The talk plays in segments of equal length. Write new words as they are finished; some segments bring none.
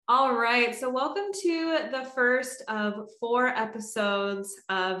All right, so welcome to the first of 4 episodes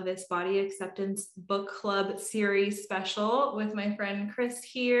of this Body Acceptance Book Club series special with my friend Chris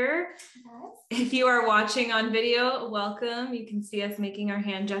here. Yes. If you are watching on video, welcome. You can see us making our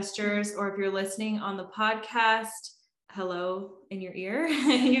hand gestures, or if you're listening on the podcast, hello in your ear.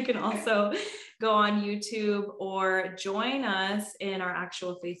 You can also go on YouTube or join us in our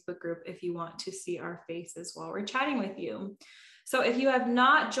actual Facebook group if you want to see our faces while we're chatting with you. So if you have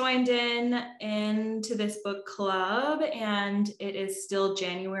not joined into this book club and it is still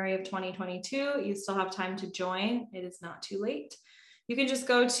January of 2022, you still have time to join. It is not too late. You can just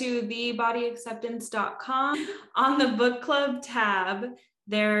go to thebodyacceptance.com. On the book club tab,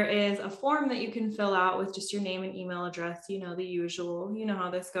 there is a form that you can fill out with just your name and email address. You know, the usual, you know how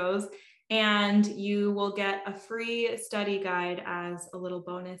this goes. And you will get a free study guide as a little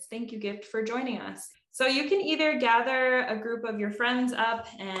bonus thank you gift for joining us. So you can either gather a group of your friends up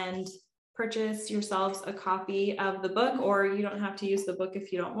and purchase yourselves a copy of the book, or you don't have to use the book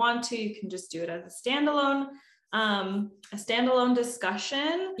if you don't want to. You can just do it as a standalone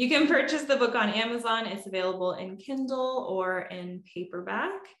discussion. You can purchase the book on Amazon. It's available in Kindle or in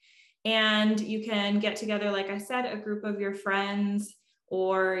paperback. And you can get together, like I said, a group of your friends,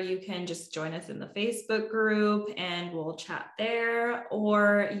 or you can just join us in the Facebook group and we'll chat there,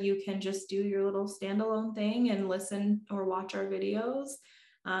 or you can just do your little standalone thing and listen or watch our videos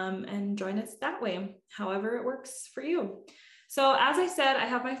and join us that way, however it works for you. So as I said, I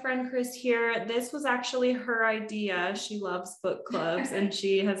have my friend Chris here. This was actually her idea. She loves book clubs and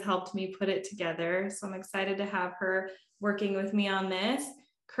she has helped me put it together. So I'm excited to have her working with me on this.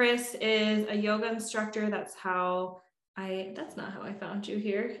 Chris is a yoga instructor. That's not how I found you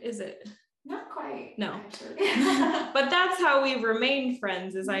here, is it? Not quite. No. But that's how we've remained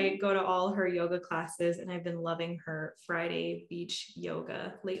friends, is I go to all her yoga classes and I've been loving her Friday beach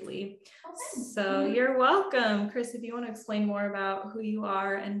yoga lately. Okay. So you're welcome. Chris, if you want to explain more about who you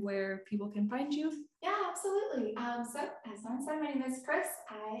are and where people can find you. Yeah, absolutely. So as I said, my name is Chris.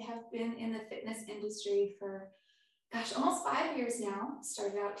 I have been in the fitness industry for, almost 5 years now.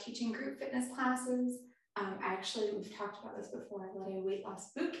 Started out teaching group fitness classes. We've talked about this before. I led a weight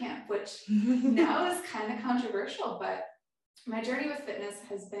loss boot camp, which now is kind of controversial, but my journey with fitness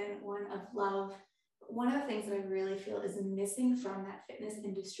has been one of love. One of the things that I really feel is missing from that fitness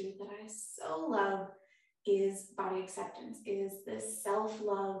industry that I so love is body acceptance, is this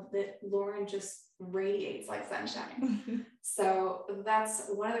self-love that Lauren just radiates like sunshine. So that's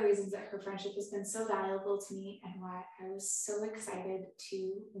one of the reasons that her friendship has been so valuable to me, and why I was so excited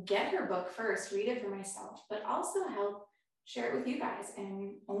to get her book first, read it for myself, but also help share it with you guys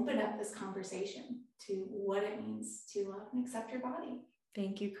and open up this conversation to what it means to love and accept your body.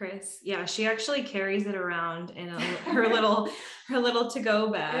 Thank you, Chris. Yeah, she actually carries it around in her little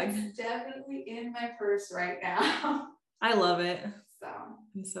to-go bag. It's definitely in my purse right now. I love it. So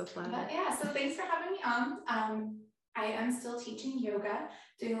I'm so glad. But yeah, so thanks for having me on. I am still teaching yoga,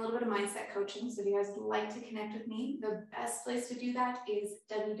 doing a little bit of mindset coaching. So if you guys would like to connect with me, the best place to do that is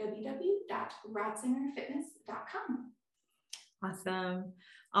www.ratzingerfitness.com. Awesome.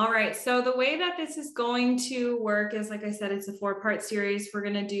 All right. So the way that this is going to work is, like I said, it's a 4-part series. We're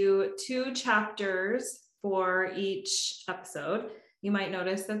going to do 2 chapters for each episode. You might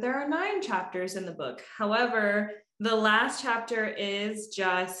notice that there are 9 chapters in the book. However, the last chapter is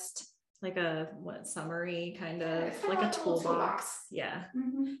just like a summary, kind of like a toolbox. Yeah.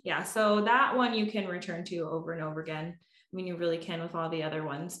 Mm-hmm. Yeah. So that one you can return to over and over again. I mean, you really can with all the other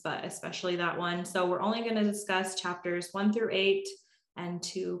ones, but especially that one. So we're only going to discuss chapters 1 through 8 and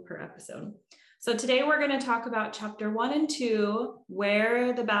 2 per episode. So today we're going to talk about chapter 1 and 2,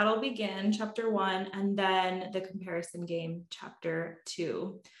 where the battle began, chapter 1, and then the comparison game, chapter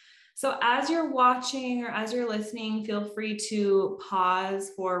 2. So as you're watching or as you're listening, feel free to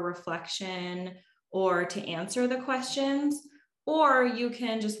pause for reflection or to answer the questions, or you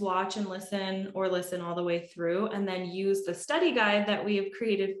can just watch and listen, or listen all the way through and then use the study guide that we have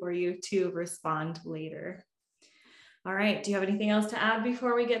created for you to respond later. All right. Do you have anything else to add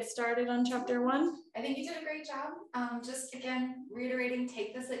before we get started on chapter 1? I think you did a great job. Just again, reiterating,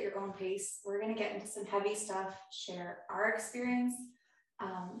 take this at your own pace. We're going to get into some heavy stuff, share our experience.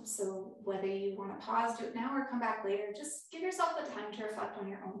 So whether you want to pause, do it now, or come back later, just give yourself the time to reflect on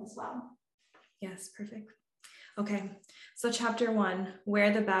your own as well. Yes, perfect. Okay, so chapter 1,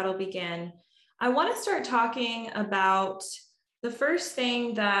 where the battle began. I want to start talking about the first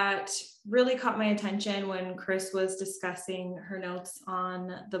thing that really caught my attention when Chris was discussing her notes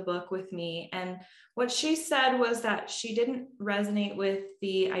on the book with me. And what she said was that she didn't resonate with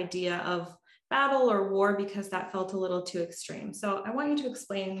the idea of battle or war because that felt a little too extreme. So I want you to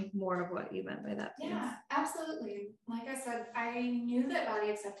explain more of what you meant by that, please. Yeah, absolutely. Like I said, I knew that body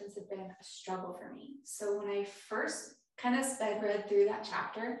acceptance had been a struggle for me. So when I first kind of read through that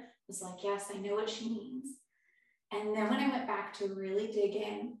chapter, I was like, yes, I know what she means. And then when I went back to really dig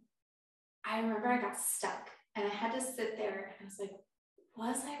in, I remember I got stuck and I had to sit there and I was like,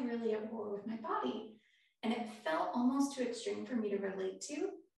 was I really at war with my body? And it felt almost too extreme for me to relate to.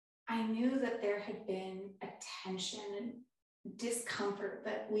 I knew that there had been a tension and discomfort,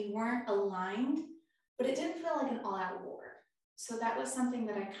 that we weren't aligned, but it didn't feel like an all-out war. So that was something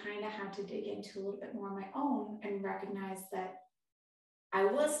that I kind of had to dig into a little bit more on my own and recognize that I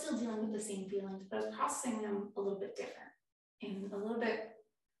was still dealing with the same feelings, but I was processing them a little bit different and a little bit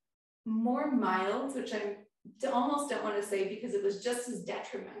more mild, which I almost don't want to say because it was just as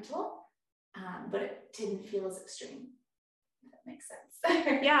detrimental, but it didn't feel as extreme. If that makes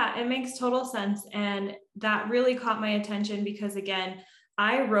sense. Yeah, it makes total sense. And that really caught my attention because, again,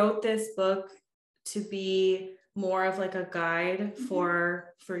 I wrote this book to be more of like a guide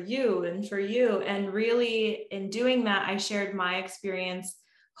for you and for you. And really in doing that, I shared my experience,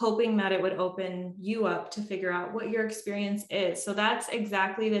 hoping that it would open you up to figure out what your experience is. So that's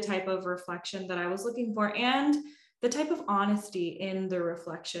exactly the type of reflection that I was looking for, and the type of honesty in the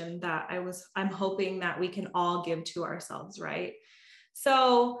reflection that I'm hoping that we can all give to ourselves, right?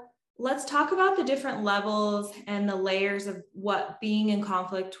 So let's talk about the different levels and the layers of what being in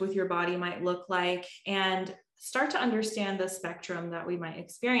conflict with your body might look like, and start to understand the spectrum that we might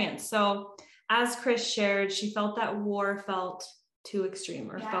experience. So as Chris shared, she felt that war felt too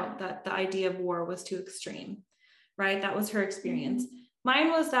extreme, or felt that the idea of war was too extreme, right? That was her experience.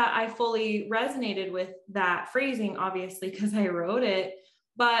 Mine was that I fully resonated with that phrasing, obviously, because I wrote it.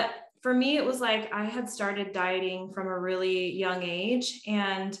 But for me, it was like I had started dieting from a really young age,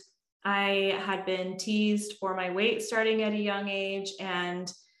 and I had been teased for my weight starting at a young age.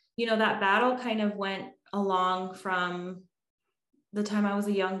 And, that battle kind of went along from the time I was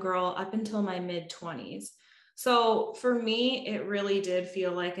a young girl up until my mid-20s. So for me, it really did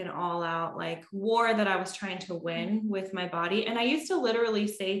feel like an all-out like war that I was trying to win with my body. And I used to literally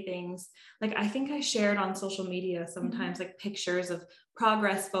say things like, I think I shared on social media sometimes like pictures of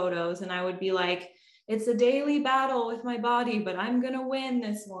progress photos, and I would be like, it's a daily battle with my body, but I'm gonna win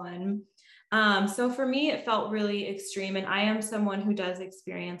this one. So for me, it felt really extreme. And I am someone who does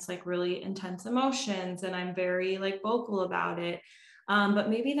experience like really intense emotions, and I'm very like vocal about it. But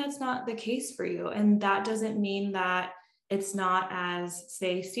maybe that's not the case for you. And that doesn't mean that it's not as,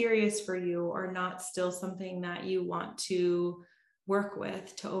 say, serious for you, or not still something that you want to work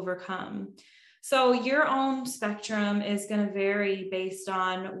with to overcome. So your own spectrum is going to vary based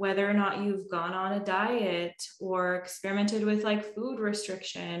on whether or not you've gone on a diet or experimented with like food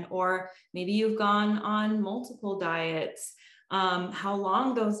restriction, or maybe you've gone on multiple diets, how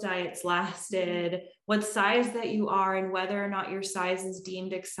long those diets lasted, what size that you are, and whether or not your size is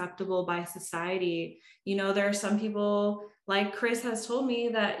deemed acceptable by society. There are some people, like Chris has told me,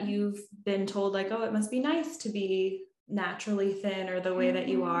 that you've been told like, oh, it must be nice to be naturally thin or the way that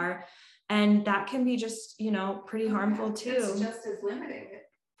you are. And that can be just, pretty harmful too. It's just as limiting. It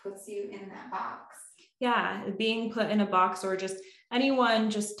puts you in that box. Yeah, being put in a box, or just anyone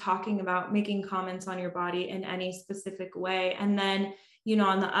just talking about making comments on your body in any specific way. And then,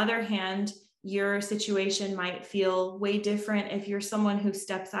 on the other hand, your situation might feel way different if you're someone who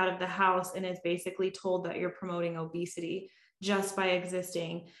steps out of the house and is basically told that you're promoting obesity just by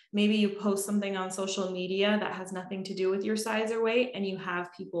existing. Maybe you post something on social media that has nothing to do with your size or weight, and you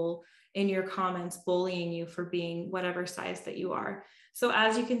have people in your comments bullying you for being whatever size that you are. So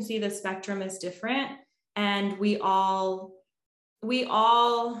as you can see, the spectrum is different, and we all,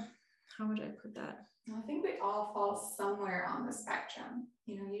 how would I put that? I think we all fall somewhere on the spectrum.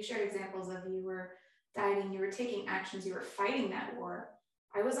 You shared examples of you were dieting, you were taking actions, you were fighting that war.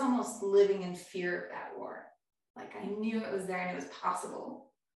 I was almost living in fear of that war. Like I knew it was there and it was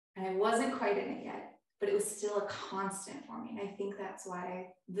possible, and I wasn't quite in it yet, but it was still a constant for me. And I think that's why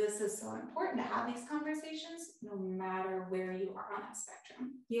this is so important to have these conversations, no matter where you are on that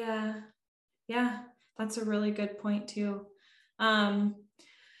spectrum. Yeah, that's a really good point too.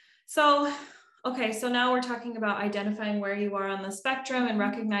 So now we're talking about identifying where you are on the spectrum and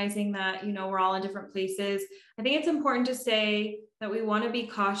recognizing that, we're all in different places. I think it's important to say that we want to be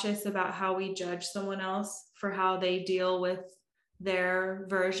cautious about how we judge someone else for how they deal with their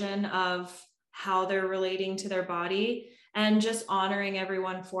version of how they're relating to their body, and just honoring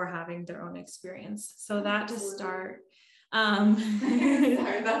everyone for having their own experience. So that to start.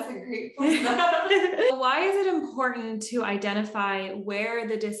 Sorry, that's a great point. Why is it important to identify where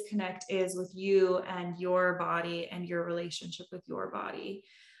the disconnect is with you and your body and your relationship with your body?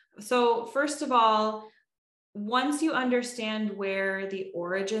 So first of all, once you understand where the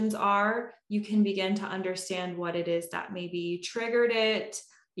origins are, you can begin to understand what it is that maybe triggered it.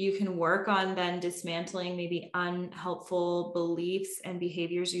 You can work on then dismantling maybe unhelpful beliefs and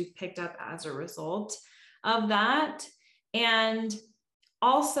behaviors you've picked up as a result of that. And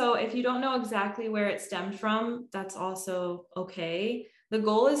also, if you don't know exactly where it stemmed from, that's also okay. The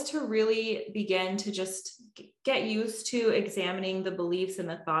goal is to really begin to just get used to examining the beliefs and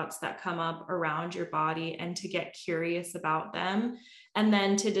the thoughts that come up around your body and to get curious about them. And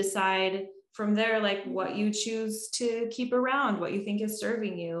then to decide from there, like what you choose to keep around, what you think is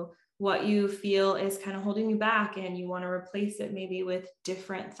serving you, what you feel is kind of holding you back, and you want to replace it maybe with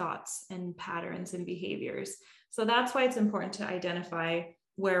different thoughts and patterns and behaviors. So that's why it's important to identify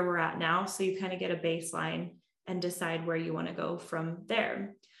where we're at now, so you kind of get a baseline and decide where you want to go from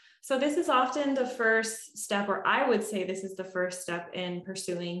there. So this is often the first step, or I would say this is the first step in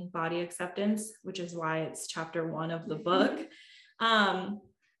pursuing body acceptance, which is why it's chapter 1 of the book.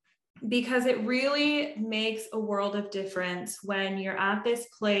 Because it really makes a world of difference when you're at this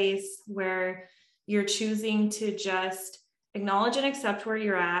place where you're choosing to just acknowledge and accept where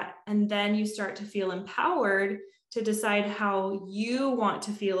you're at, and then you start to feel empowered to decide how you want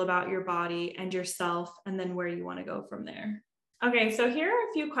to feel about your body and yourself, and then where you want to go from there. Okay, so here are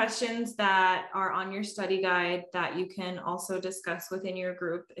a few questions that are on your study guide that you can also discuss within your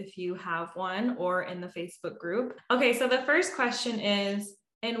group if you have one, or in the Facebook group. Okay, so the first question is,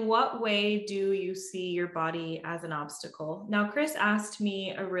 in what way do you see your body as an obstacle? Now, Chris asked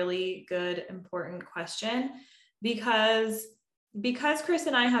me a really good, important question because Chris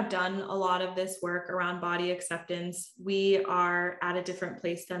and I have done a lot of this work around body acceptance. We are at a different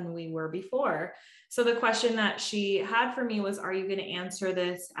place than we were before. So the question that she had for me was, are you going to answer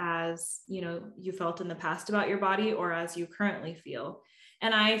this as, you know, you felt in the past about your body, or as you currently feel?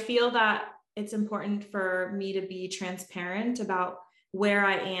 And I feel that it's important for me to be transparent about where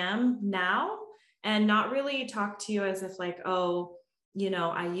I am now, and not really talk to you as if like, oh, you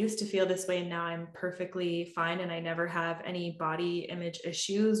know, I used to feel this way and now I'm perfectly fine and I never have any body image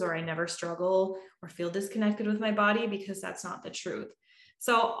issues, or I never struggle or feel disconnected with my body, because that's not the truth.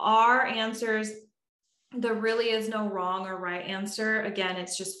 So our answers, there really is no wrong or right answer. Again,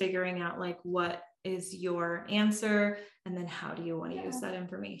 it's just figuring out like, what is your answer, and then how do you want to use that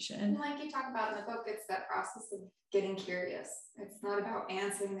information? And like you talk about in the book, it's that process of getting curious. It's not about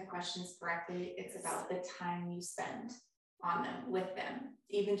answering the questions correctly. It's about the time you spend on them, with them,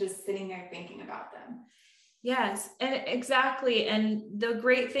 even just sitting there thinking about them. Yes, and exactly. And the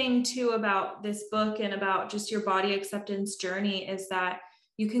great thing too about this book and about just your body acceptance journey is that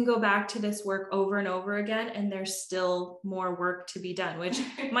you can go back to this work over and over again, and there's still more work to be done, which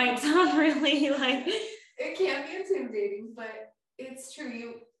might sound really like... It can be intimidating, but it's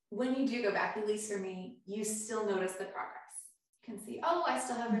true. When you do go back, at least for me, you still notice the progress. You can see, oh, I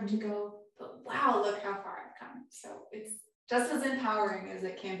still have room to go, but wow, look how far I've come. So it's just as empowering as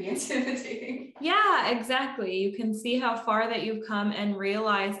it can be intimidating. Yeah, exactly. You can see how far that you've come, and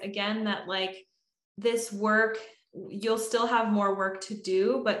realize again that like this work, you'll still have more work to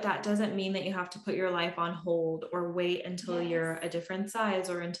do, but that doesn't mean that you have to put your life on hold or wait until you're a different size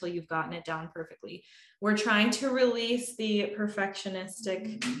or until you've gotten it down perfectly. We're trying to release the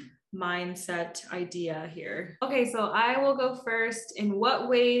perfectionistic mindset idea here. Okay, so I will go first. In what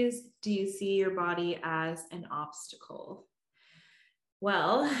ways do you see your body as an obstacle?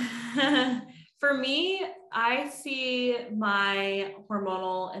 Well, for me, I see my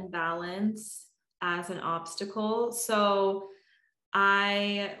hormonal imbalance as an obstacle. So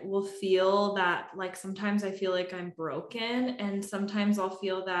I will feel that like sometimes I feel like I'm broken, and sometimes I'll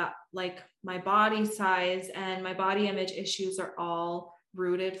feel that like my body size and my body image issues are all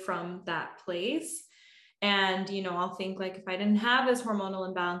rooted from that place. And, you know, I'll think like, if I didn't have this hormonal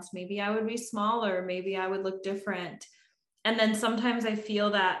imbalance, maybe I would be smaller, maybe I would look different. And then sometimes I feel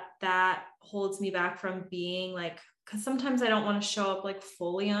that that holds me back from being like, because sometimes I don't want to show up like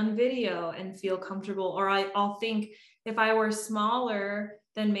fully on video and feel comfortable. Or I'll think if I were smaller,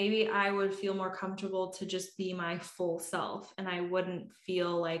 then maybe I would feel more comfortable to just be my full self. And I wouldn't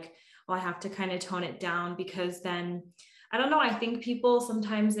feel like, oh, I have to kind of tone it down, because then, I don't know, I think people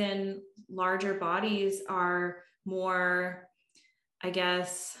sometimes in larger bodies are more, I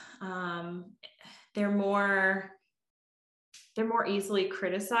guess, they're more they're more easily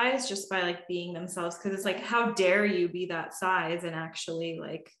criticized just by like being themselves. Cause it's like, how dare you be that size and actually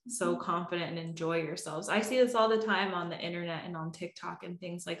like so confident and enjoy yourselves. I see this all the time on the internet and on TikTok and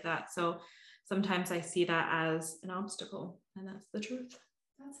things like that. So sometimes I see that as an obstacle, and that's the truth.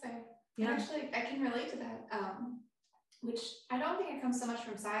 That's fair. Yeah. Actually, I can relate to that, which I don't think it comes so much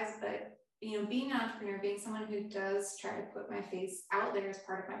from size, but you know, being an entrepreneur, being someone who does try to put my face out there as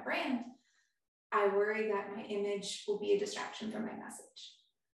part of my brand, I worry that my image will be a distraction from my message.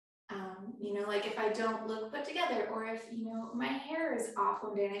 You know, like if I don't look put together, or if, you know, my hair is off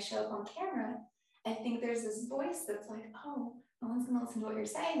one day and I show up on camera, I think there's this voice that's like, oh, no one's going to listen to what you're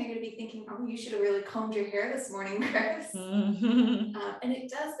saying. They're going to be thinking, oh, you should have really combed your hair this morning, Chris. And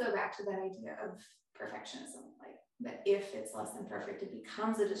it does go back to that idea of perfectionism, like that if it's less than perfect, it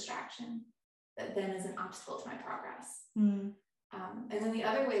becomes a distraction that then is an obstacle to my progress. And then the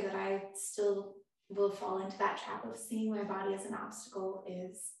other way that I still will fall into that trap of seeing my body as an obstacle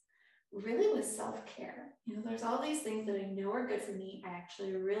is really with self-care. You know, there's all these things that I know are good for me. I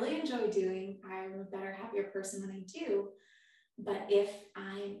actually really enjoy doing. I'm a better, happier person when I do. But if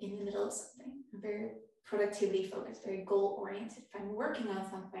I'm in the middle of something, I'm very productivity focused, very goal oriented, if I'm working on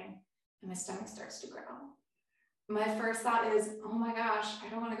something and my stomach starts to growl, my first thought is, oh my gosh, I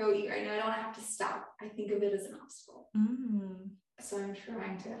don't want to go eat right now. I don't want to have to stop. I think of it as an obstacle. So I'm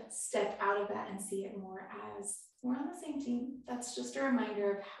trying to step out of that and see it more as we're on the same team. That's just a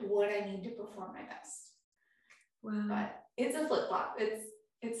reminder of what I need to perform my best. Wow. But it's a flip-flop.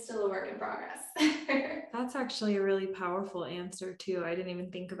 It's still a work in progress. That's actually a really powerful answer too. I didn't even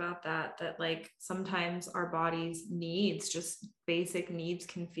think about that like sometimes our body's needs, just basic needs,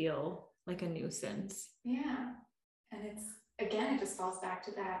 can feel like a nuisance. Yeah. And it's, again, it just falls back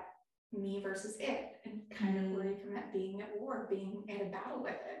to that me versus it, and kind of worry from that being at war, being at a battle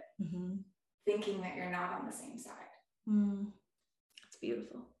with it, thinking that you're not on the same side. That's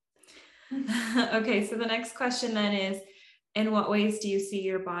beautiful. Okay, so the next question then is, in what ways do you see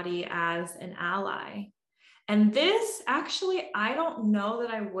your body as an ally? And this actually, I don't know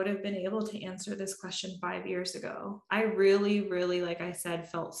that I would have been able to answer this question 5 years ago. I really, really, like I said,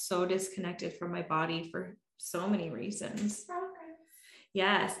 felt so disconnected from my body for so many reasons.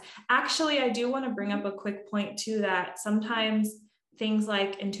 Yes. Actually, I do want to bring up a quick point too, that sometimes things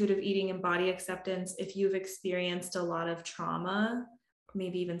like intuitive eating and body acceptance, if you've experienced a lot of trauma,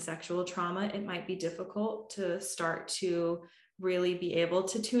 maybe even sexual trauma, it might be difficult to start to really be able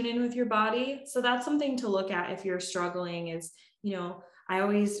to tune in with your body. So that's something to look at if you're struggling is, you know, I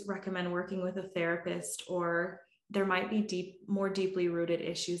always recommend working with a therapist, or there might be more deeply rooted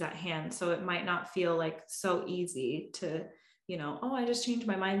issues at hand. So it might not feel like so easy to, you know, oh, I just changed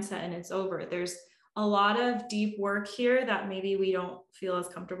my mindset and it's over. There's a lot of deep work here that maybe we don't feel as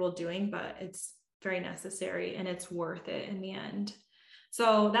comfortable doing, but it's very necessary and it's worth it in the end.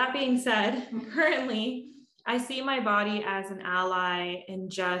 So that being said, currently I see my body as an ally in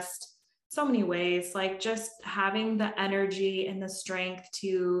just so many ways, like just having the energy and the strength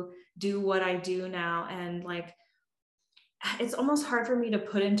to do what I do now. And like, it's almost hard for me to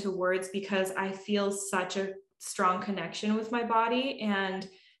put into words because I feel such a strong connection with my body and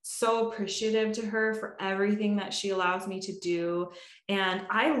so appreciative to her for everything that she allows me to do. And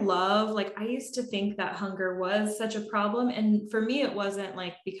I love, like, I used to think that hunger was such a problem. And for me, it wasn't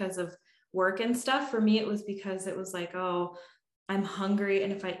like because of work and stuff. For me, it was because it was like, oh, I'm hungry.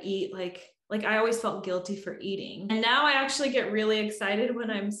 And if I eat, like I always felt guilty for eating. And now I actually get really excited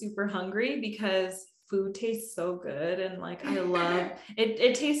when I'm super hungry because food tastes so good. And like, I love it.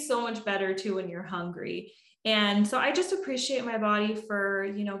 It tastes so much better too when you're hungry. And so I just appreciate my body for,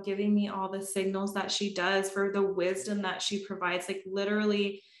 you know, giving me all the signals that she does, for the wisdom that she provides. Like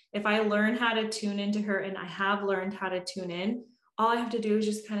literally, if I learn how to tune into her, and I have learned how to tune in, all I have to do is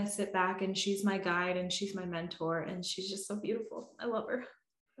just kind of sit back, and she's my guide and she's my mentor, and she's just so beautiful. I love her.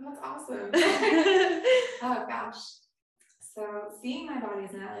 That's awesome. Oh gosh. So seeing my body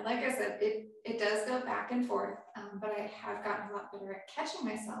as an ally, like I said, it does go back and forth, but I have gotten a lot better at catching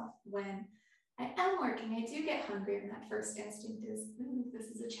myself when I am working. I do get hungry, and that first instinct is, this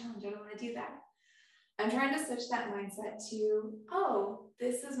is a challenge. I don't want to do that. I'm trying to switch that mindset to, oh,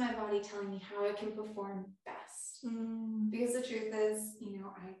 this is my body telling me how I can perform best. Because the truth is, you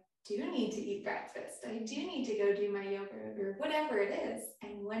know, I do need to eat breakfast. I do need to go do my yoga or whatever it is.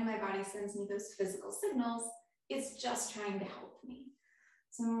 And when my body sends me those physical signals, it's just trying to help me.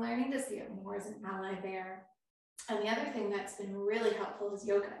 So I'm learning to see it more as an ally there. And the other thing that's been really helpful is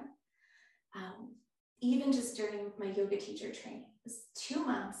yoga. Even just during my yoga teacher training, it was 2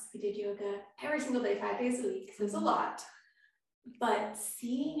 months, we did yoga every single day, 5 days a week. So it was a lot. But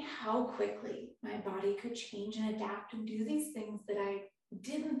seeing how quickly my body could change and adapt and do these things that I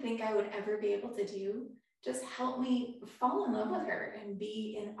didn't think I would ever be able to do just helped me fall in love with her and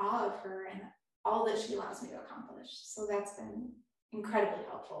be in awe of her and all that she allows me to accomplish. So that's been incredibly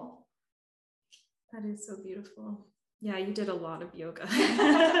helpful. That is so beautiful. Yeah, you did a lot of yoga.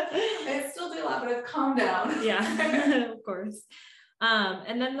 I still do a lot, but I've calmed down. Yeah, of course.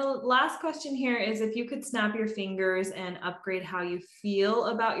 And then the last question here is, if you could snap your fingers and upgrade how you feel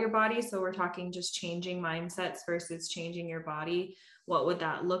about your body, so we're talking just changing mindsets versus changing your body, what would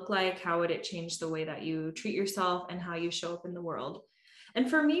that look like? How would it change the way that you treat yourself and how you show up in the world? And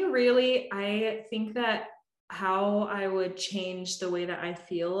for me, really, I think that how I would change the way that I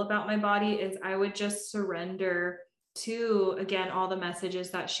feel about my body is I would just surrender to, again, all the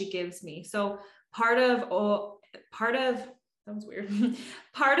messages that she gives me. So part of that was weird.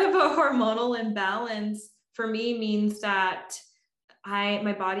 Part of a hormonal imbalance for me means that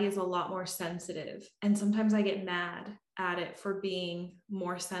my body is a lot more sensitive, and sometimes I get mad at it for being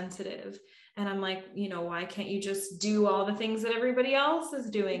more sensitive. And I'm like, why can't you just do all the things that everybody else is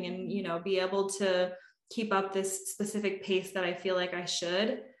doing and, be able to keep up this specific pace that I feel like I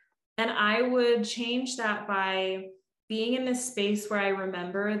should? And I would change that by being in this space where I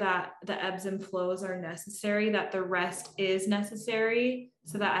remember that the ebbs and flows are necessary, that the rest is necessary,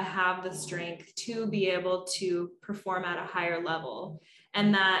 so that I have the strength to be able to perform at a higher level.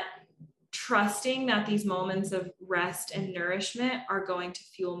 And that trusting that these moments of rest and nourishment are going to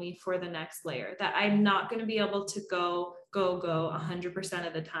fuel me for the next layer, that I'm not going to be able to go 100%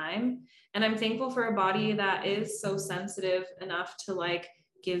 of the time. And I'm thankful for a body that is so sensitive enough to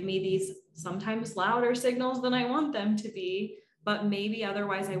give me these sometimes louder signals than I want them to be, but maybe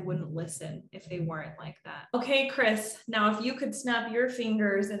otherwise I wouldn't listen if they weren't like that. Okay, Chris, now if you could snap your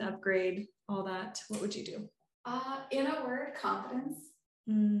fingers and upgrade all that, what would you do? In a word, confidence.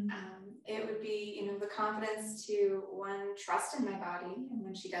 It would be, the confidence to, one, trust in my body, and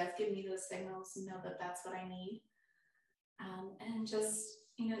when she does give me those signals, know that that's what I need. And just,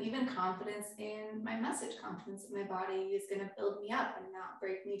 even confidence in my message, confidence in my body is going to build me up and not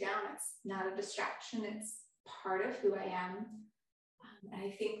break me down. It's not a distraction. It's part of who I am. And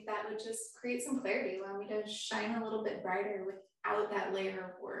I think that would just create some clarity, allow me to shine a little bit brighter without that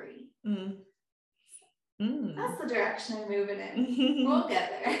layer of worry. That's the direction I'm moving in. We'll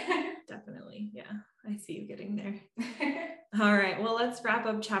get there. Definitely. Yeah, I see you getting there. All right, well, let's wrap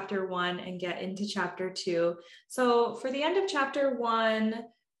up chapter 1 and get into chapter 2. So for the end of chapter 1,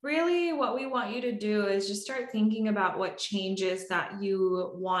 really what we want you to do is just start thinking about what changes that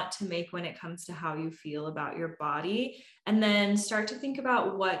you want to make when it comes to how you feel about your body. And then start to think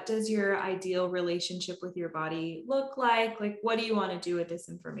about, what does your ideal relationship with your body look like? What do you want to do with this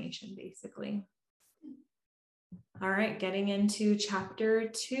information, basically? All right, getting into chapter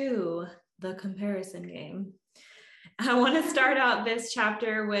 2, the comparison game. I want to start out this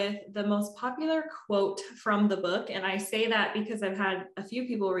chapter with the most popular quote from the book. And I say that because I've had a few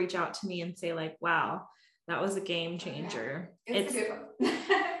people reach out to me and say, wow, that was a game changer. It's a good one.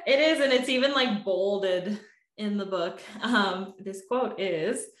 It is, and it's even bolded in the book. This quote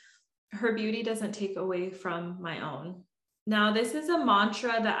is, "Her beauty doesn't take away from my own." Now, this is a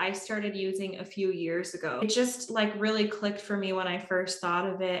mantra that I started using a few years ago. It just really clicked for me when I first thought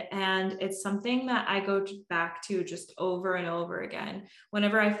of it. And it's something that I go back to just over and over again.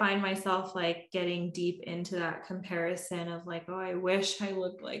 Whenever I find myself getting deep into that comparison of oh, I wish I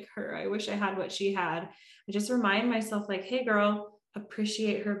looked like her. I wish I had what she had. I just remind myself hey girl,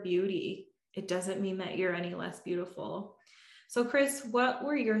 appreciate her beauty. It doesn't mean that you're any less beautiful. So Chris, what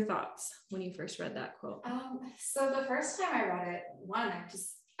were your thoughts when you first read that quote? So the first time I read it,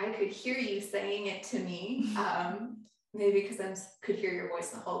 I could hear you saying it to me, maybe because I could hear your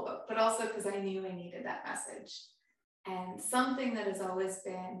voice in the whole book, but also because I knew I needed that message. And something that has always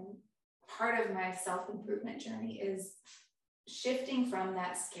been part of my self-improvement journey is shifting from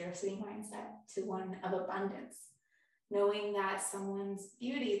that scarcity mindset to one of abundance, knowing that someone's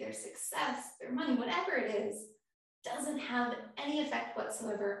beauty, their success, their money, whatever it is, doesn't have any effect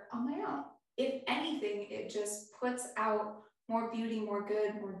whatsoever on my own. If anything, it just puts out more beauty, more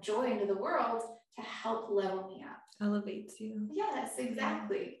good, more joy into the world to help level me up. Elevates you. Yes,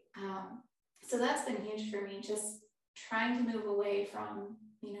 exactly. So that's been huge for me, just trying to move away from,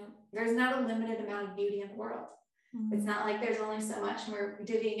 there's not a limited amount of beauty in the world. It's not like there's only so much and we're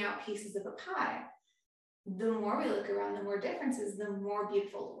divvying out pieces of a pie. The more we look around, the more differences, the more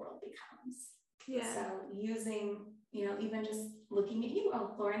beautiful the world becomes. Yeah. So using, even just looking at you,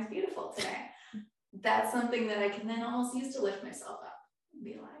 oh, Lauren's beautiful today. That's something that I can then almost use to lift myself up and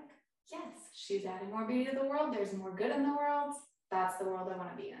be like, yes, she's adding more beauty to the world. There's more good in the world. that's the world I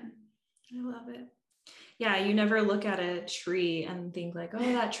want to be in. I love it. Yeah, you never look at a tree and think like, oh,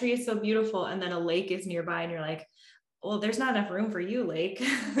 that tree is so beautiful. And then a lake is nearby and you're like, well, there's not enough room for you, lake.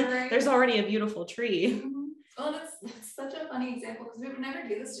 Right. There's already a beautiful tree. Mm-hmm. Well, that's such a funny example because we would never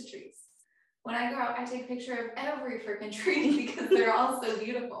do this to trees. When I go out, I take a picture of every freaking tree because they're all so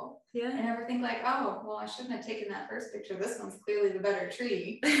beautiful. Yeah. I never think like, oh, well, I shouldn't have taken that first picture. This one's clearly the better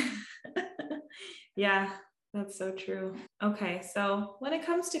tree. Yeah. That's so true. Okay, so when it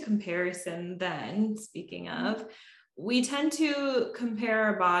comes to comparison, then speaking of, we tend to compare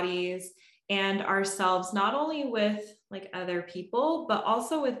our bodies and ourselves not only with like other people, but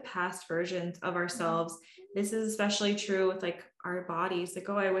also with past versions of ourselves. This is especially true with like our bodies. Like,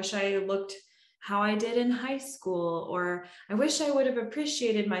 oh, I wish I looked how I did in high school, or I wish I would have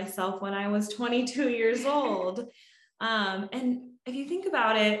appreciated myself when I was 22 years old. And if you think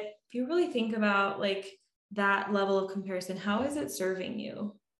about it, if you really think about like that level of comparison, how is it serving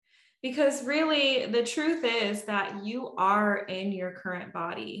you? Because really the truth is that you are in your current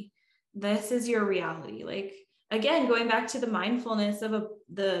body. This is your reality. Like, again, going back to the mindfulness of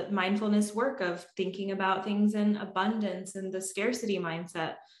the mindfulness work of thinking about things in abundance and the scarcity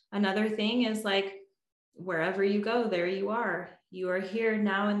mindset. Another thing is like, wherever you go, there you are. You are here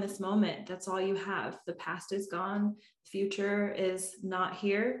now in this moment. That's all you have. The past is gone. Future is not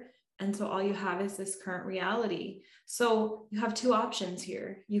here. And so all you have is this current reality. So you have two options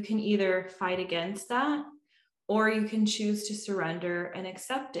here. You can either fight against that, or you can choose to surrender and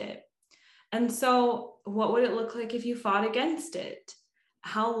accept it. And so what would it look like if you fought against it?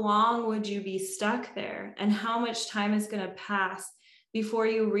 How long would you be stuck there? And how much time is going to pass before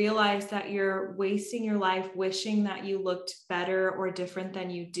you realize that you're wasting your life wishing that you looked better or different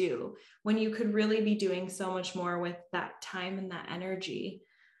than you do, when you could really be doing so much more with that time and that energy?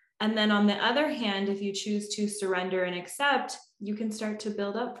 And then on the other hand, if you choose to surrender and accept, you can start to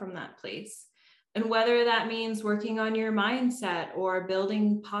build up from that place. And whether that means working on your mindset or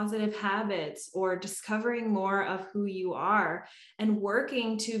building positive habits or discovering more of who you are and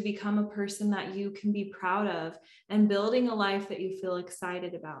working to become a person that you can be proud of and building a life that you feel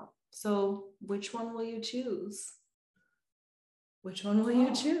excited about. So which one will you choose? Which one will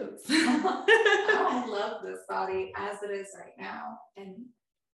you choose? I love this body as it is right now. And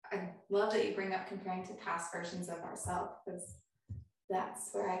I love that you bring up comparing to past versions of ourselves, because that's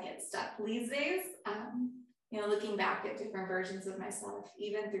where I get stuck these days. Looking back at different versions of myself,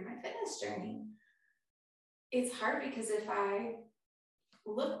 even through my fitness journey, it's hard because if I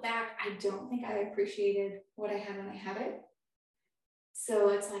look back, I don't think I appreciated what I had when I had it. So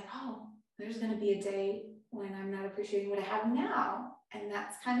it's like, oh, there's going to be a day when I'm not appreciating what I have now. And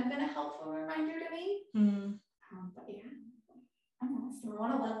that's kind of been a helpful reminder to me. But yeah. I want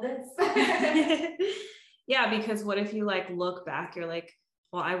to love this. Yeah, because what if you like look back, you're like,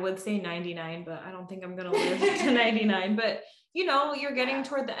 well, I would say 99, but I don't think I'm going to live to 99. But you're getting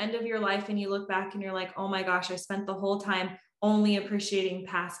toward the end of your life and you look back and you're like, oh my gosh, I spent the whole time only appreciating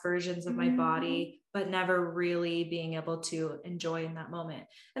past versions of my body, but never really being able to enjoy in that moment.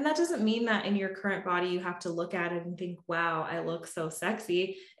 And that doesn't mean that in your current body, you have to look at it and think, wow, I look so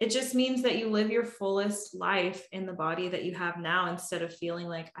sexy. It just means that you live your fullest life in the body that you have now, instead of feeling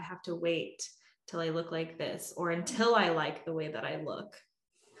like I have to wait till I look like this or until I like the way that I look.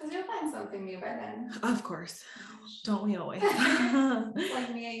 Because you'll find something new by then. Of course. Don't we always?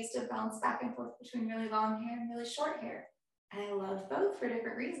 Like me, I used to bounce back and forth between really long hair and really short hair. And I love both for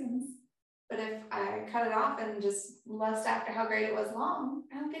different reasons. But if I cut it off and just lust after how great it was long,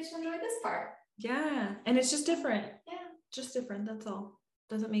 I don't get to enjoy this part. Yeah. And it's just different. Yeah. Just different. That's all.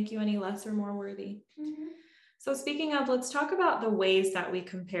 Doesn't make you any less or more worthy. So speaking of, let's talk about the ways that we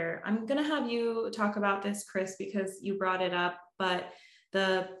compare. I'm going to have you talk about this, Chris, because you brought it up, but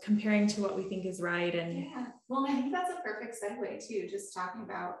the comparing to what we think is right. And yeah, well, I think that's a perfect segue too, just talking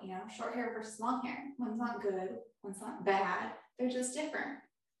about, short hair versus long hair. One's not good, one's not bad. They're just different.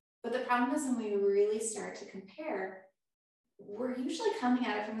 But the problem is when we really start to compare, we're usually coming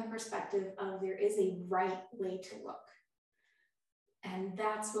at it from the perspective of there is a right way to look. And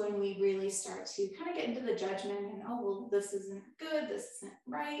that's when we really start to kind of get into the judgment and, oh, well, this isn't good, this isn't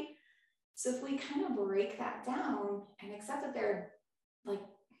right. So if we kind of break that down and accept that there are like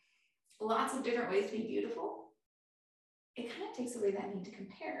lots of different ways to be beautiful, it kind of takes away that need to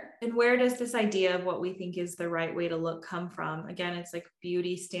compare. And where does this idea of what we think is the right way to look come from? Again, it's like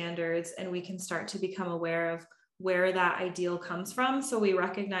beauty standards, and we can start to become aware of where that ideal comes from. So we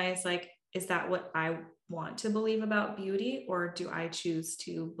recognize, like, is that what I want to believe about beauty, or do I choose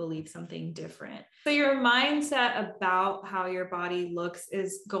to believe something different? So your mindset about how your body looks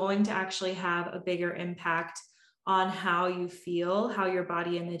is going to actually have a bigger impact on how you feel, how your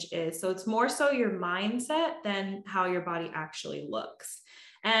body image is. So it's more so your mindset than how your body actually looks.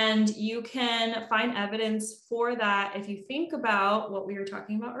 And you can find evidence for that if you think about what we were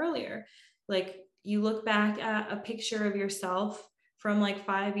talking about earlier. Like you look back at a picture of yourself from like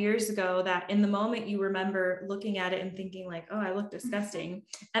 5 years ago that in the moment you remember looking at it and thinking like, oh, I look disgusting.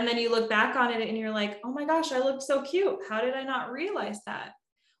 And then you look back on it and you're like, oh my gosh, I look so cute. How did I not realize that?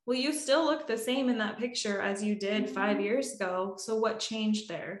 Well, you still look the same in that picture as you did 5 years ago. So what changed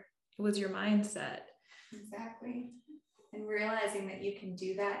there? It was your mindset. Exactly. And realizing that you can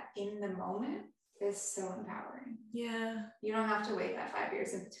do that in the moment is so empowering. Yeah. You don't have to wait that 5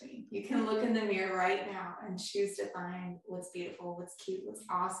 years in between. You can look in the mirror right now and choose to find what's beautiful, what's cute, what's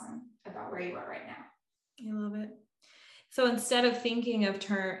awesome about where you are right now. I love it. So instead of thinking of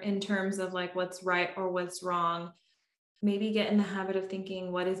in terms of like what's right or what's wrong, maybe get in the habit of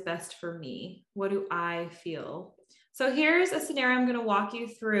thinking, what is best for me? What do I feel? So here's a scenario I'm going to walk you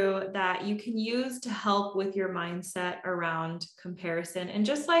through that you can use to help with your mindset around comparison, and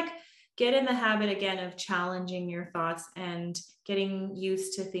just like get in the habit again of challenging your thoughts and getting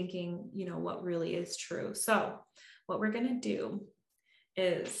used to thinking, what really is true. So what we're going to do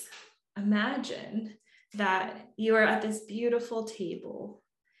is imagine that you are at this beautiful table,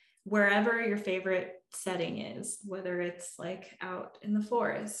 wherever your favorite setting is, whether it's like out in the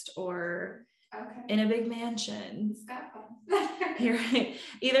forest or in a big mansion. You're right.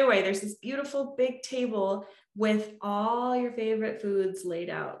 Either way, there's this beautiful big table with all your favorite foods laid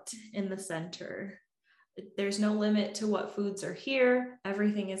out in the center. There's no limit to what foods are here.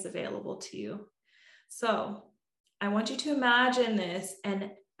 Everything is available to you. So I want you to imagine this, and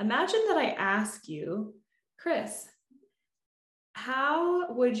imagine that I ask you, Chris,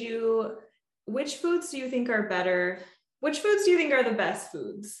 which foods do you think are better? Which foods do you think are the best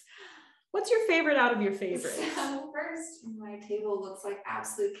foods? What's your favorite out of your favorites? So first, my table looks like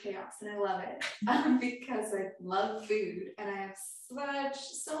absolute chaos, and I love it because I love food, and I have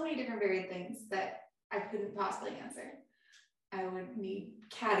so many different varied things that I couldn't possibly answer. I would need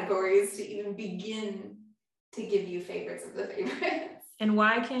categories to even begin to give you favorites of the favorites. And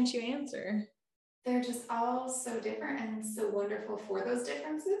why can't you answer? They're just all so different and so wonderful for those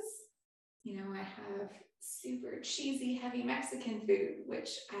differences. I have super cheesy, heavy Mexican food,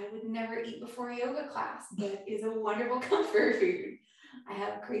 which I would never eat before a yoga class, but is a wonderful comfort food. I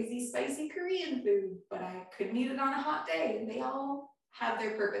have crazy, spicy Korean food, but I couldn't eat it on a hot day. And they all have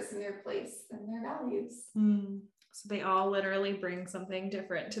their purpose and their place and their values. So they all literally bring something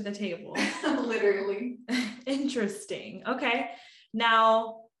different to the table. Literally. Interesting. Okay.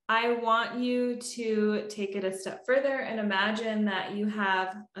 Now, I want you to take it a step further and imagine that you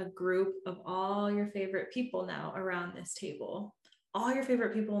have a group of all your favorite people now around this table. All your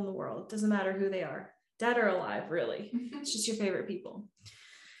favorite people in the world. Doesn't matter who they are, dead or alive, really. It's just your favorite people.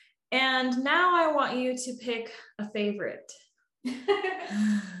 And now I want you to pick a favorite.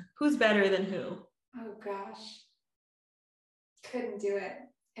 Who's better than who? Oh gosh. Couldn't do it.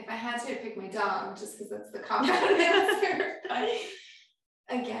 If I had to pick my dog, just because that's the cop-out answer. But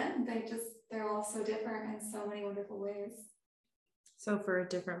again, they're all so different in so many wonderful ways. So for a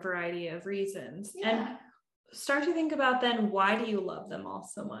different variety of reasons. Yeah. And start to think about then, why do you love them all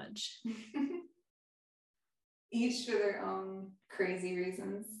so much? Each for their own crazy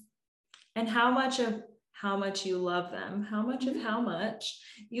reasons. And how much you love them, how much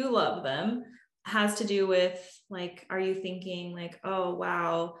you love them has to do with, like, are you thinking like, oh,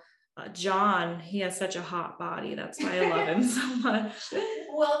 wow, John, he has such a hot body. That's why I love him so much.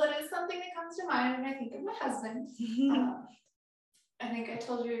 Well, that is something that comes to mind when I think of my husband. I think I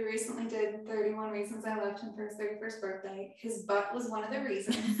told you we recently did 31 reasons I loved him for his 31st birthday. His butt was one of the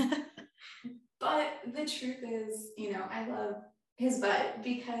reasons. But the truth is, I love his butt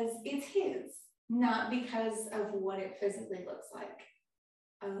because it's his, not because of what it physically looks like,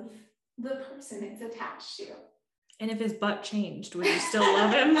 of the person it's attached to. And if his butt changed, would you still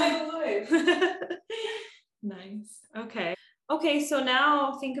love him? I would. Nice. Okay, so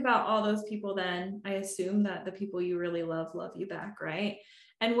now think about all those people then. I assume that the people you really love you back, right?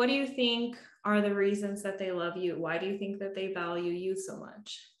 And what do you think are the reasons that they love you? Why do you think that they value you so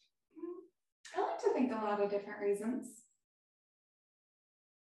much? I like to think a lot of different reasons.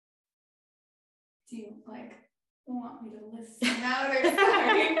 Do you want me to list them out or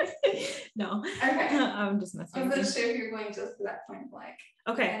sorry? No. Okay. I'm just messing with you. I wasn't sure if you're going just to that point blank.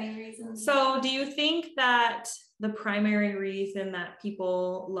 Okay. Any reasons? So do you think that the primary reason that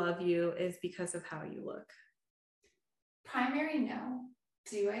people love you is because of how you look? Primary, no.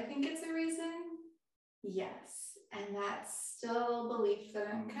 Do I think it's a reason? Yes. And that's still a belief that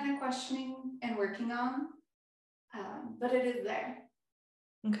I'm kind of questioning and working on. but it is there.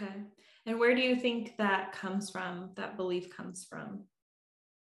 Okay. And where do you think that comes from, that belief comes from?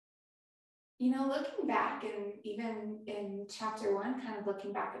 You know, looking back, and even in chapter 1, kind of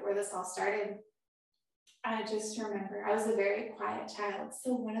looking back at where this all started, I just remember I was a very quiet child.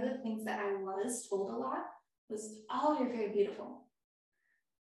 So one of the things that I was told a lot was, oh, you're very beautiful.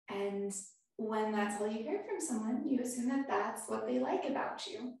 And when that's all you hear from someone, you assume that that's what they like about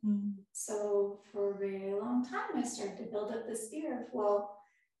you. So for a very long time, I started to build up this fear of, well,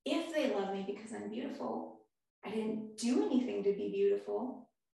 if they love me because I'm beautiful, I didn't do anything to be beautiful.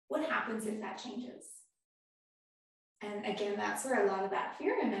 What happens if that changes? And again, that's where a lot of that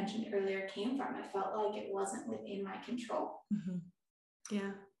fear I mentioned earlier came from. I felt like it wasn't within my control.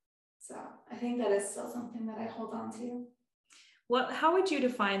 Yeah. So I think that is still something that I hold on to. How would you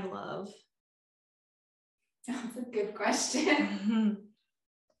define love? That's a good question.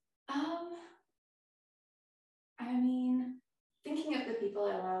 I mean, thinking of the people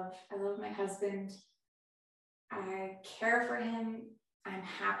I love my husband. I care for him. I'm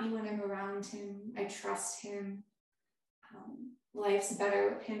happy when I'm around him. I trust him. Life's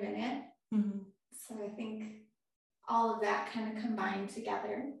better with him in it. So I think all of that kind of combined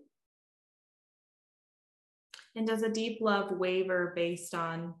together. And does a deep love waver based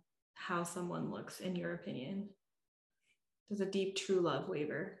on how someone looks, in your opinion? Does a deep, true love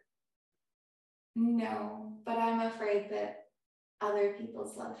waver? No, but I'm afraid that other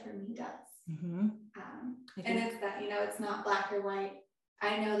people's love for me does. And it's that, you know, it's not black or white.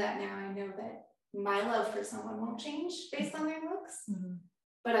 I know that now. I know that my love for someone won't change based on their looks,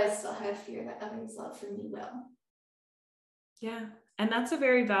 but I still have fear that others' love for me will. Yeah. And that's a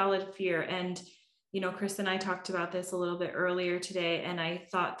very valid fear. And, you know, Chris and I talked about this a little bit earlier today, and I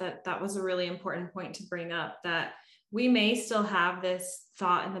thought that that was a really important point to bring up, that we may still have this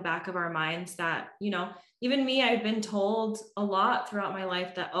thought in the back of our minds that, you know, even me, I've been told a lot throughout my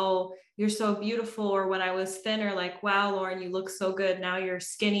life that, oh, you're so beautiful. Or when I was thinner, like, wow, Lauren, you look so good. Now you're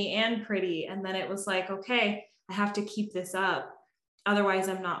skinny and pretty. And then it was like, okay, I have to keep this up. Otherwise,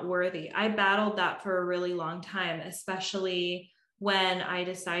 I'm not worthy. I battled that for a really long time, especially when I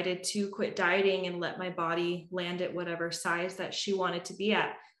decided to quit dieting and let my body land at whatever size that she wanted to be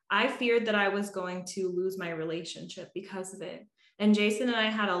at. I feared that I was going to lose my relationship because of it. And Jason and I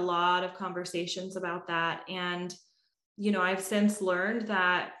had a lot of conversations about that. And, you know, I've since learned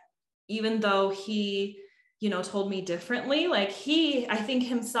that even though he, you know, told me differently, like I think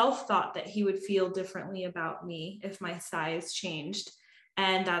himself thought that he would feel differently about me if my size changed.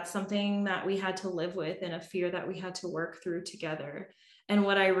 And that's something that we had to live with, and a fear that we had to work through together. And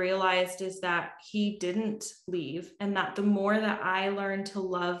what I realized is that he didn't leave, and that the more that I learned to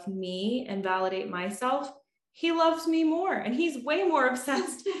love me and validate myself, he loves me more. And he's way more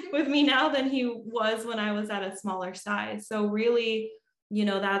obsessed with me now than he was when I was at a smaller size. So really, you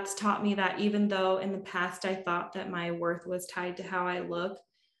know, that's taught me that even though in the past I thought that my worth was tied to how I look,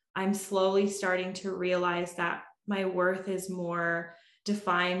 I'm slowly starting to realize that my worth is more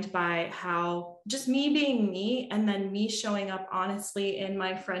defined by how just me being me, and then me showing up honestly in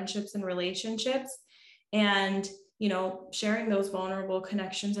my friendships and relationships, and, you know, sharing those vulnerable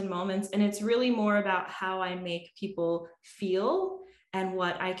connections and moments. And it's really more about how I make people feel and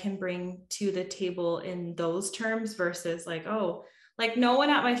what I can bring to the table in those terms, versus like, oh, like no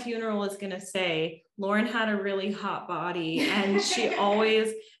one at my funeral is going to say Lauren had a really hot body and she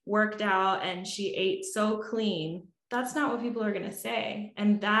always worked out and she ate so clean. That's not what people are going to say.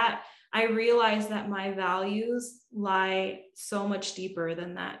 And that I realize that my values lie so much deeper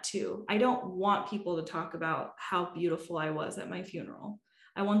than that too. I don't want people to talk about how beautiful I was at my funeral.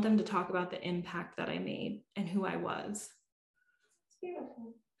 I want them to talk about the impact that I made and who I was. It's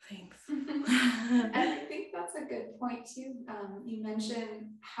beautiful. Thanks. And I think that's a good point too. You mentioned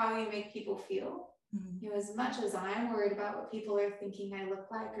how you make people feel. You know, as much as I'm worried about what people are thinking I look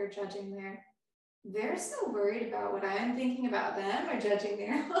like or judging they're so worried about what I'm thinking about them or judging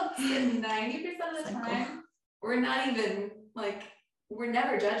their looks. And 90% of the time, we're not even like, we're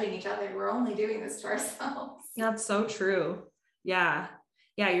never judging each other. We're only doing this to ourselves. That's so true. Yeah.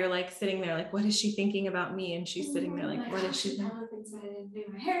 Yeah. You're like sitting there like, what is she thinking about me? And she's sitting there like, what is she thinking? Probably thinks I didn't do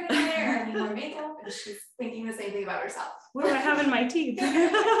my hair today or I need more makeup. And she's thinking the same thing about herself. What do I have in my teeth?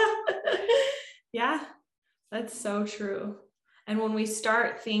 Yeah, that's so true. And when we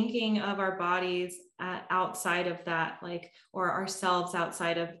start thinking of our bodies outside of that, like, or ourselves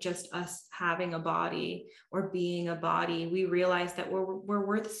outside of just us having a body or being a body, we realize that we're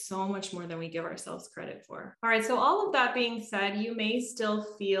worth so much more than we give ourselves credit for. All right. So all of that being said, you may still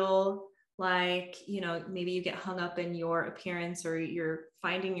feel like, maybe you get hung up in your appearance, or you're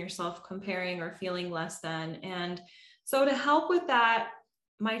finding yourself comparing or feeling less than. And so to help with that,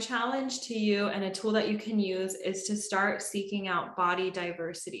 my challenge to you, and a tool that you can use, is to start seeking out body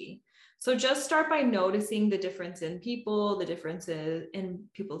diversity. So just start by noticing the difference in people, the differences in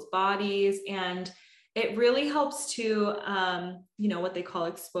people's bodies. And it really helps to, what they call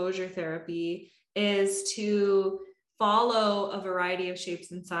exposure therapy, is to follow a variety of shapes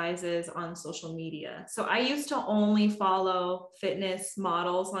and sizes on social media. So I used to only follow fitness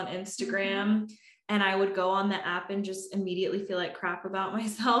models on Instagram, and I would go on the app and just immediately feel like crap about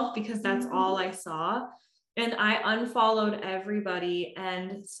myself because that's all I saw. And I unfollowed everybody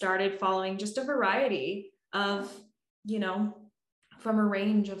and started following just a variety of, from a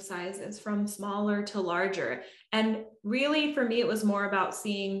range of sizes, from smaller to larger. And really, for me, it was more about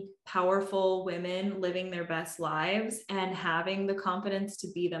seeing powerful women living their best lives and having the confidence to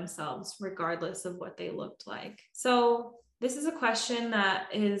be themselves, regardless of what they looked like. So this is a question that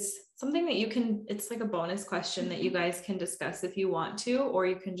is something that it's like a bonus question that you guys can discuss if you want to, or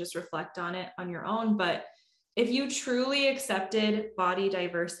you can just reflect on it on your own. But if you truly accepted body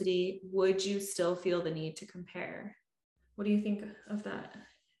diversity, would you still feel the need to compare? What do you think of that?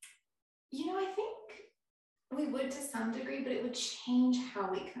 I think we would to some degree, but it would change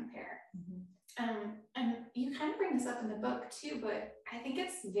how we compare. And you kind of bring this up in the book too, but I think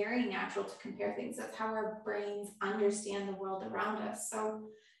it's very natural to compare things. That's how our brains understand the world around us. So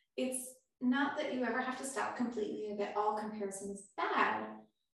it's not that you ever have to stop completely, or that all comparison is bad.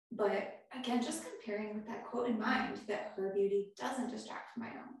 But again, just comparing with that quote in mind, that her beauty doesn't distract from my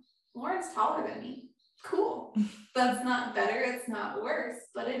own. Lauren's taller than me. Cool. That's not better. It's not worse,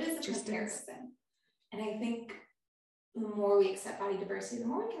 but it is a comparison. And I think the more we accept body diversity, the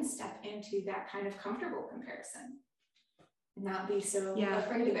more we can step into that kind of comfortable comparison and not be so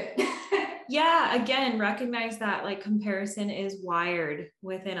afraid of it. Yeah. Again, recognize that like comparison is wired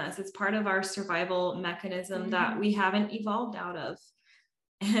within us. It's part of our survival mechanism that we haven't evolved out of.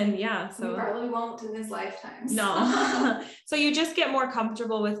 And so we probably won't in this lifetime. No. So you just get more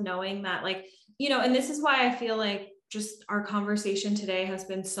comfortable with knowing that, like, and this is why I feel like just our conversation today has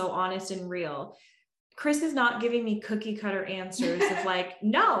been so honest and real. Chris is not giving me cookie cutter answers of like,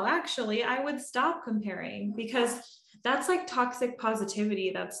 no, actually, I would stop comparing, because that's like toxic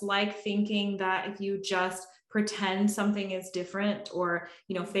positivity. That's like thinking that if you just pretend something is different, or,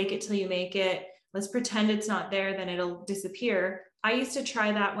 fake it till you make it, let's pretend it's not there, then it'll disappear. I used to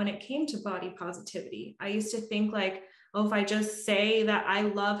try that when it came to body positivity. I used to think like, oh, if I just say that I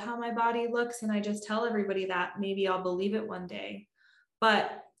love how my body looks and I just tell everybody that, maybe I'll believe it one day.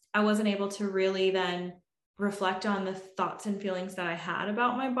 But I wasn't able to really then reflect on the thoughts and feelings that I had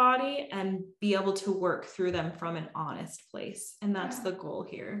about my body and be able to work through them from an honest place. And that's the goal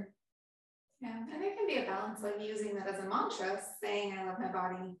here. Yeah, and there can be a balance of using that as a mantra, saying I love my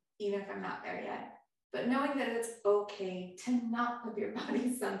body, even if I'm not there yet. But knowing that it's okay to not love your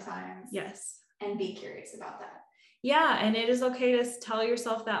body sometimes. Yes. And be curious about that. Yeah. And it is okay to tell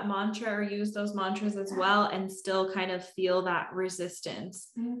yourself that mantra or use those mantras as well, and still kind of feel that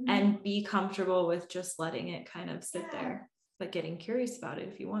resistance and be comfortable with just letting it kind of sit there, but getting curious about it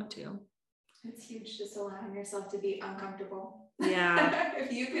if you want to. It's huge, just allowing yourself to be uncomfortable. Yeah.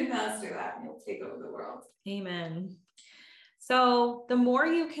 If you can master that, you'll take over the world. Amen. So the more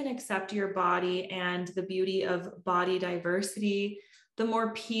you can accept your body and the beauty of body diversity, the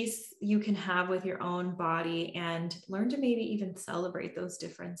more peace you can have with your own body, and learn to maybe even celebrate those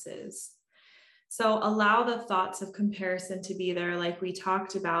differences. So allow the thoughts of comparison to be there, like we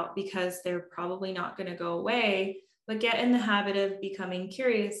talked about, because they're probably not going to go away, but get in the habit of becoming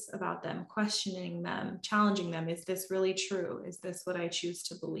curious about them, questioning them, challenging them. Is this really true? Is this what I choose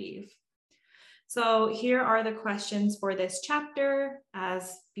to believe? So here are the questions for this chapter.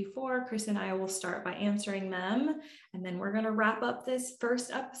 As before, Chris and I will start by answering them, and then we're going to wrap up this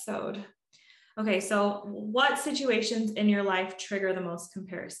first episode. Okay, so what situations in your life trigger the most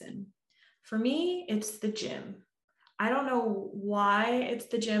comparison? For me, it's the gym. I don't know why it's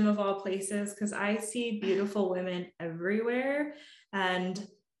the gym of all places, because I see beautiful women everywhere, and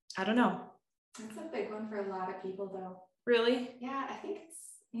I don't know. That's a big one for a lot of people, though. Really? Yeah, I think it's,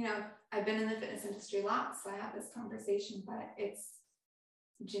 I've been in the fitness industry a lot, so I have this conversation, but it's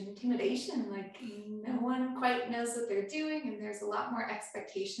gym intimidation. Like, no one quite knows what they're doing, and there's a lot more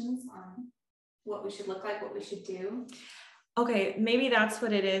expectations on what we should look like, what we should do. Okay, maybe that's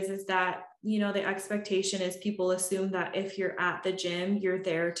what it is that, the expectation is people assume that if you're at the gym, you're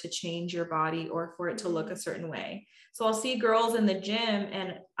there to change your body or for it to look a certain way. So I'll see girls in the gym,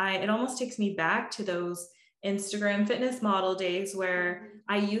 and it almost takes me back to those Instagram fitness model days where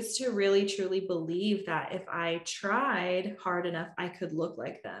I used to really truly believe that if I tried hard enough, I could look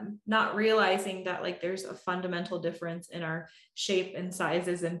like them, not realizing that like there's a fundamental difference in our shape and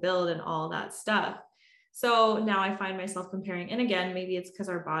sizes and build and all that stuff. So now I find myself comparing, and again, maybe it's because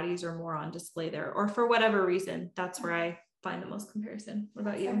our bodies are more on display there, or for whatever reason, that's where I find the most comparison. What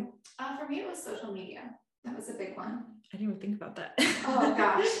about you? For me, it was social media. That was a big one. I didn't even think about that. Oh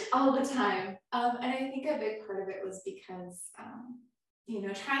gosh, all the time. And I think a big part of it was because,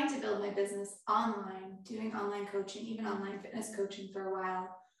 trying to build my business online, doing online coaching, even online fitness coaching for a while,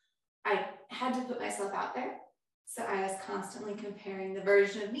 I had to put myself out there. So I was constantly comparing the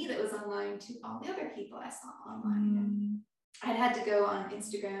version of me that was online to all the other people I saw online. And I'd had to go on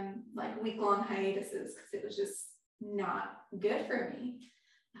Instagram like week-long hiatuses because it was just not good for me.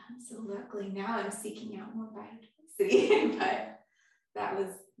 So luckily now I'm seeking out more biodiversity, but that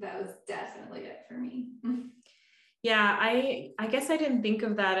was definitely it for me. Yeah, I guess I didn't think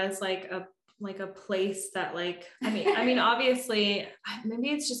of that as like a place that like, I mean, obviously maybe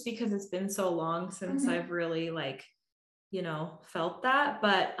it's just because it's been so long since I've really like, felt that.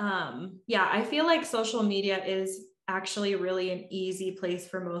 But yeah, I feel like social media is actually really an easy place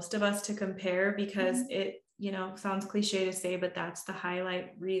for most of us to compare because it, sounds cliche to say, but that's the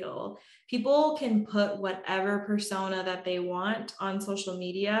highlight reel. People can put whatever persona that they want on social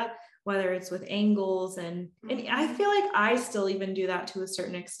media, whether it's with angles and I feel like I still even do that to a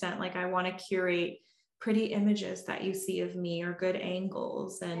certain extent. Like I want to curate pretty images that you see of me or good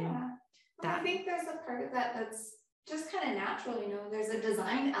angles. And I think there's a part of that that's just kind of natural. There's a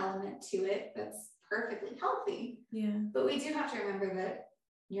design element to it that's perfectly healthy. Yeah. But we do have to remember that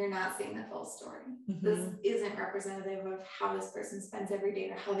you're not seeing the full story. This isn't representative of how this person spends every day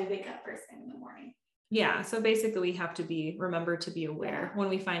or how they wake up first thing in the morning. Yeah. So basically we have to remember to be aware when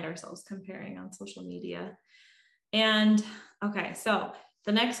we find ourselves comparing on social media. And okay, so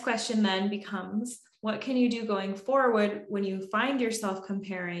the next question then becomes, what can you do going forward when you find yourself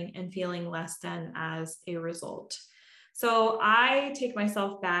comparing and feeling less than as a result? So I take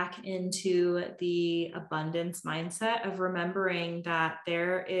myself back into the abundance mindset of remembering that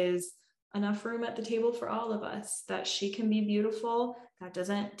there is enough room at the table for all of us, that she can be beautiful. That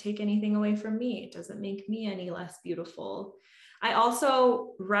doesn't take anything away from me. It doesn't make me any less beautiful. I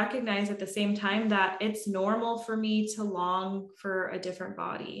also recognize at the same time that it's normal for me to long for a different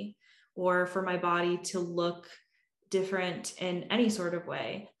body or for my body to look different in any sort of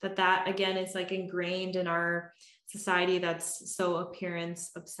way. That again is like ingrained in our society that's so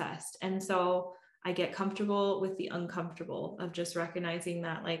appearance obsessed. And so I get comfortable with the uncomfortable of just recognizing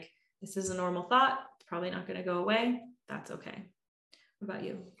that like, this is a normal thought. It's probably not going to go away. That's okay. What about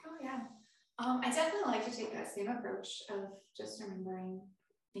you? Oh yeah. I definitely like to take that same approach of just remembering,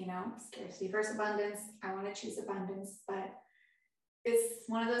 scarcity versus abundance. I want to choose abundance, but it's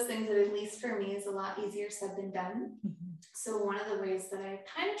one of those things that at least for me is a lot easier said than done. So one of the ways that I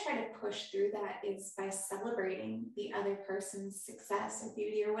kind of try to push through that is by celebrating the other person's success or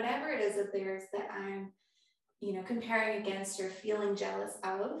beauty or whatever it is of theirs that I'm, comparing against or feeling jealous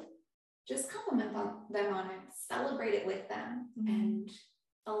of. Just compliment them on it, celebrate it with them, and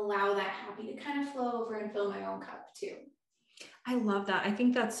allow that happy to kind of flow over and fill my own cup too. I love that. I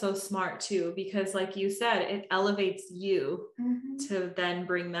think that's so smart too, because like you said, it elevates you to then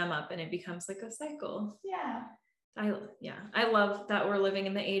bring them up and it becomes like a cycle. Yeah. I love that we're living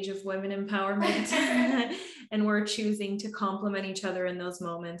in the age of women empowerment and we're choosing to compliment each other in those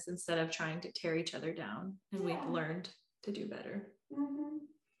moments instead of trying to tear each other down. And we've learned to do better.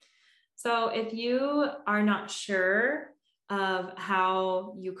 So if you are not sure of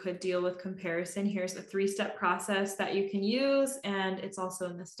how you could deal with comparison, here's a 3-step process that you can use. And it's also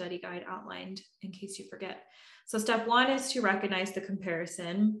in the study guide outlined in case you forget. So step 1 is to recognize the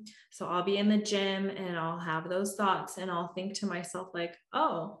comparison. So I'll be in the gym and I'll have those thoughts and I'll think to myself like,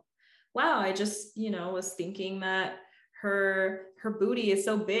 oh, wow, I just, was thinking that her booty is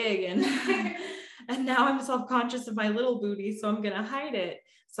so big and, and now I'm self-conscious of my little booty. So I'm going to hide it.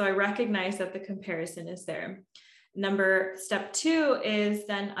 So I recognize that the comparison is there. Step 2 is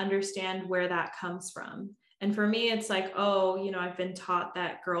then understand where that comes from. And for me, it's like, oh, I've been taught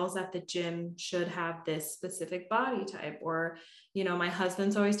that girls at the gym should have this specific body type, or, my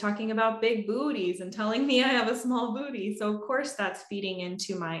husband's always talking about big booties and telling me I have a small booty. So of course that's feeding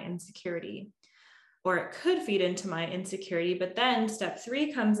into my insecurity, or it could feed into my insecurity. But then step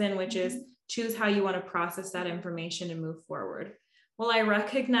 3 comes in, which is choose how you want to process that information and move forward. Well, I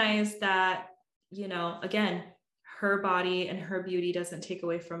recognize that, again, her body and her beauty doesn't take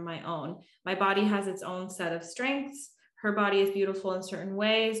away from my own. My body has its own set of strengths. Her body is beautiful in certain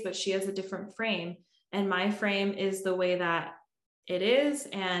ways, but she has a different frame. and my frame is the way that it is.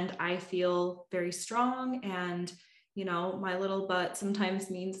 And I feel very strong, and you know, my little butt sometimes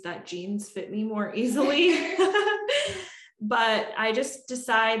means that jeans fit me more easily. But I just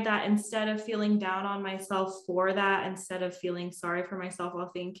decide that instead of feeling down on myself for that, instead of feeling sorry for myself,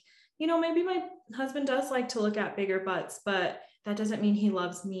 I'll think, you know, maybe my husband does like to look at bigger butts, but that doesn't mean he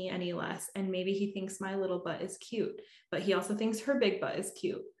loves me any less. And maybe he thinks my little butt is cute, but he also thinks her big butt is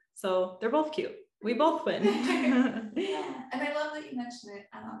cute. So they're both cute. We both win. Yeah. And I love that you mentioned it.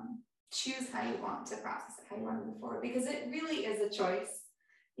 Choose how you want to process it, how you want to move forward, because it really is a choice.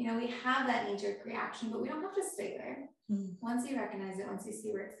 You know, we have that knee-jerk reaction, but we don't have to stay there. Once you recognize it, once you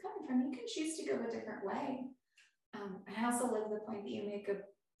see where it's coming from, you can choose to go a different way. And I also love the point that you make of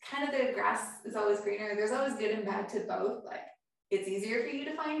kind of the grass is always greener. There's always good and bad to both. Like, it's easier for you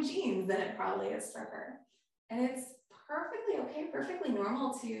to find jeans than it probably is for her. And it's perfectly okay, perfectly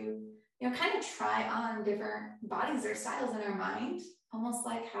normal to, you know, kind of try on different bodies or styles in our mind, almost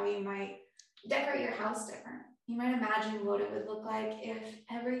like how you might decorate your house different. You might imagine what it would look like if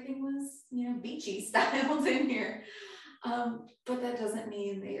everything was, you know, beachy styled in here. But that doesn't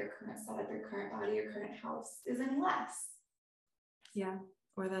mean that your current setup, your current body, your current house is any less. Yeah,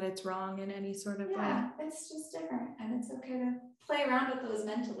 or that it's wrong in any sort of way. Yeah, it's just different, and it's okay to play around with those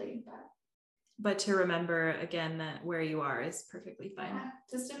mentally, but to remember again that where you are is perfectly fine. Yeah,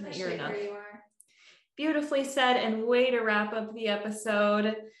 just appreciate where you are. Beautifully said, and way to wrap up the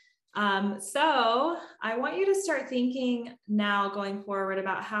episode. So I want you to start thinking now going forward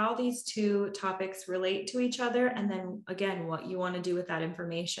about how these two topics relate to each other, and then again, what you want to do with that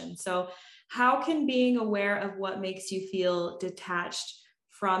information. So how can being aware of what makes you feel detached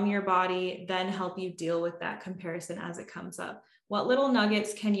from your body then help you deal with that comparison as it comes up? What little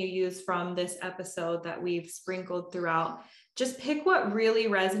nuggets can you use from this episode that we've sprinkled throughout? Just pick what really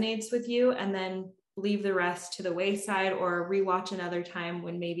resonates with you, and then leave the rest to the wayside, or rewatch another time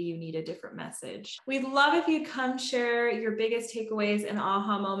when maybe you need a different message. We'd love if you'd come share your biggest takeaways and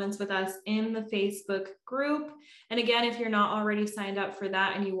aha moments with us in the Facebook group. And again, if you're not already signed up for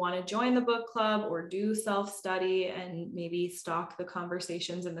that and you want to join the book club or do self-study and maybe stalk the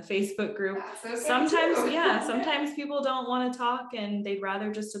conversations in the Facebook group, sometimes people don't want to talk and they'd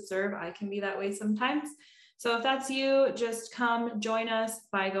rather just observe. I can be that way sometimes. So if that's you, just come join us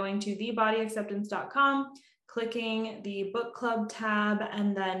by going to thebodyacceptance.com, clicking the book club tab,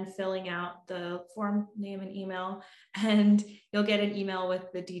 and then filling out the form, name and email, and you'll get an email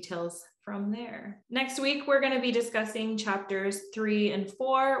with the details from there. Next week, we're going to be discussing chapters 3 and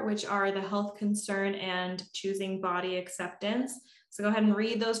 4, which are the health concern and choosing body acceptance. So go ahead and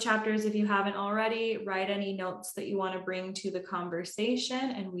read those chapters if you haven't already. Write any notes that you want to bring to the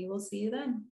conversation, and we will see you then.